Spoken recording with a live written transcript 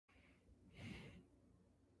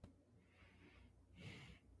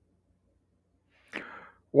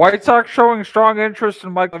White Sox showing strong interest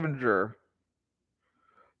in Mike Clevinger.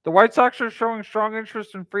 The White Sox are showing strong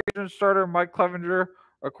interest in free agent starter Mike Clevinger,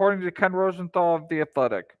 according to Ken Rosenthal of The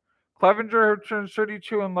Athletic. Clevinger, who turns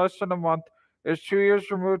 32 in less than a month, is 2 years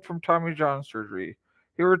removed from Tommy John surgery.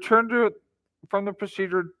 He returned from the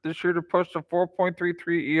procedure this year to post a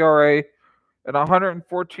 4.33 ERA and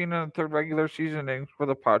 114 in the third regular season innings for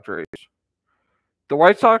the Padres. The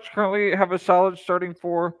White Sox currently have a solid starting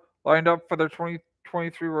four lined up for their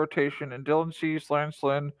 2023 rotation in Dylan Cease, Lance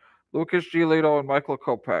Lynn, Lucas Giolito, and Michael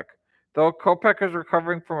Kopech, though Kopech is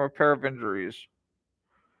recovering from a pair of injuries.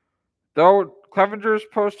 Though Clevenger's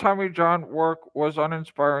post-Tommy John work was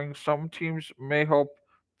uninspiring, some teams may hope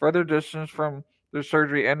further distance from the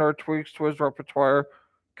surgery and/or tweaks to his repertoire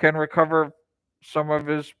can recover some of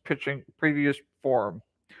his pitching previous form.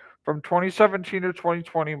 From 2017 to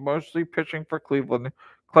 2020, mostly pitching for Cleveland,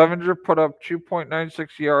 Clevinger put up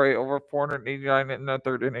 2.96 ERA over 489 in the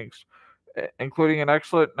third innings, including an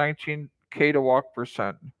excellent 19 K to walk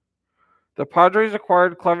percent. The Padres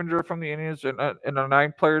acquired Clevinger from the Indians in a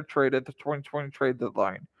nine-player trade at the 2020 trade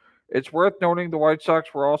deadline. It's worth noting the White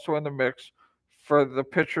Sox were also in the mix for the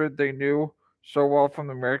pitcher they knew so well from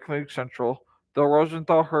the American League Central, though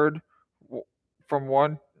Rosenthal heard from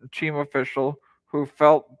one team official who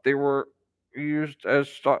felt they were used as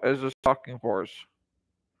a stalking horse.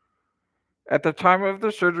 At the time of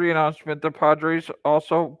the surgery announcement, the Padres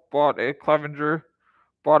also bought out Clevenger's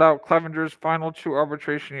final two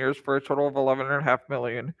arbitration years for a total of $11.5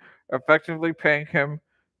 million, effectively paying him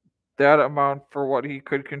that amount for what he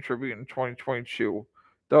could contribute in 2022.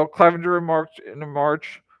 Though Clevenger remarked in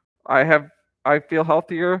March, I feel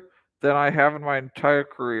healthier than I have in my entire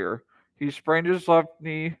career. He sprained his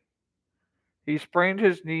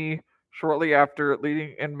knee shortly after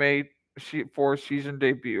leading in May for season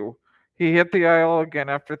debut. He hit the IL again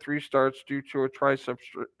after three starts due to a tricep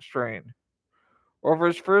strain. Over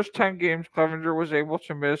his first 10 games, Clevenger was able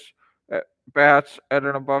to miss bats at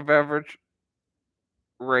an above average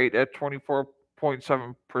rate at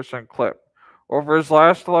 24.7% clip. Over his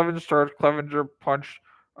last 11 starts, Clevenger punched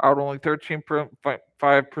out only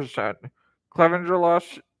 13.5%. Clevenger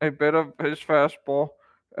lost a bit of his fastball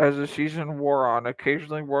as the season wore on,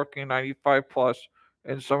 occasionally working 95 plus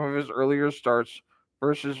in some of his earlier starts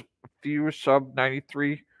versus few sub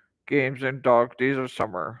 93 games in dog days of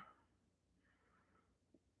summer.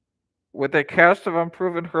 With a cast of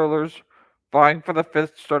unproven hurlers vying for the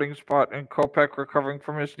fifth starting spot and Kopech recovering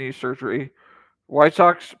from his knee surgery, White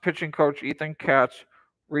Sox pitching coach Ethan Katz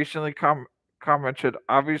recently commented,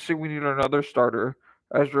 "Obviously, we need another starter,"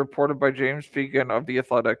 as reported by James Fegan of The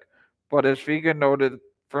Athletic. But as Fegan noted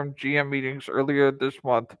from GM meetings earlier this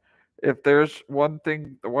month, if there's one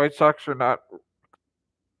thing the White Sox are not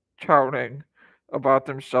touting about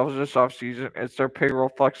themselves this offseason, it's their payroll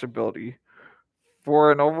flexibility.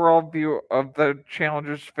 For an overall view of the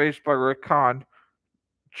challenges faced by Rick Kahn,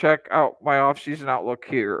 check out my offseason outlook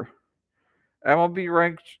here. MLB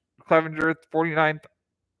ranked Clevenger 49th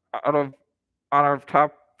out of on our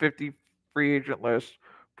top 50 free agent list,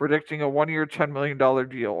 predicting a 1-year, $10 million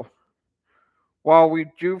deal. While we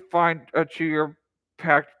do find a 2-year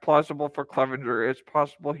pact plausible for Clevenger, it's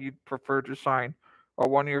possible he'd prefer to sign a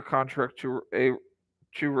 1-year contract to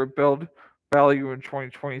rebuild value in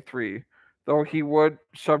 2023, though he would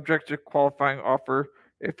subject to qualifying offer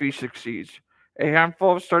if he succeeds. A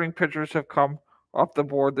handful of starting pitchers have come off the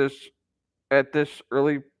board at this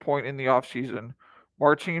early point in the offseason.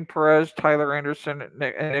 Martin Perez, Tyler Anderson, and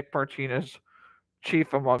Nick Martinez,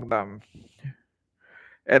 chief among them.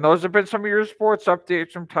 And those have been some of your sports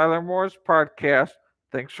updates from Tyler Moore's podcast.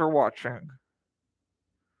 Thanks for watching.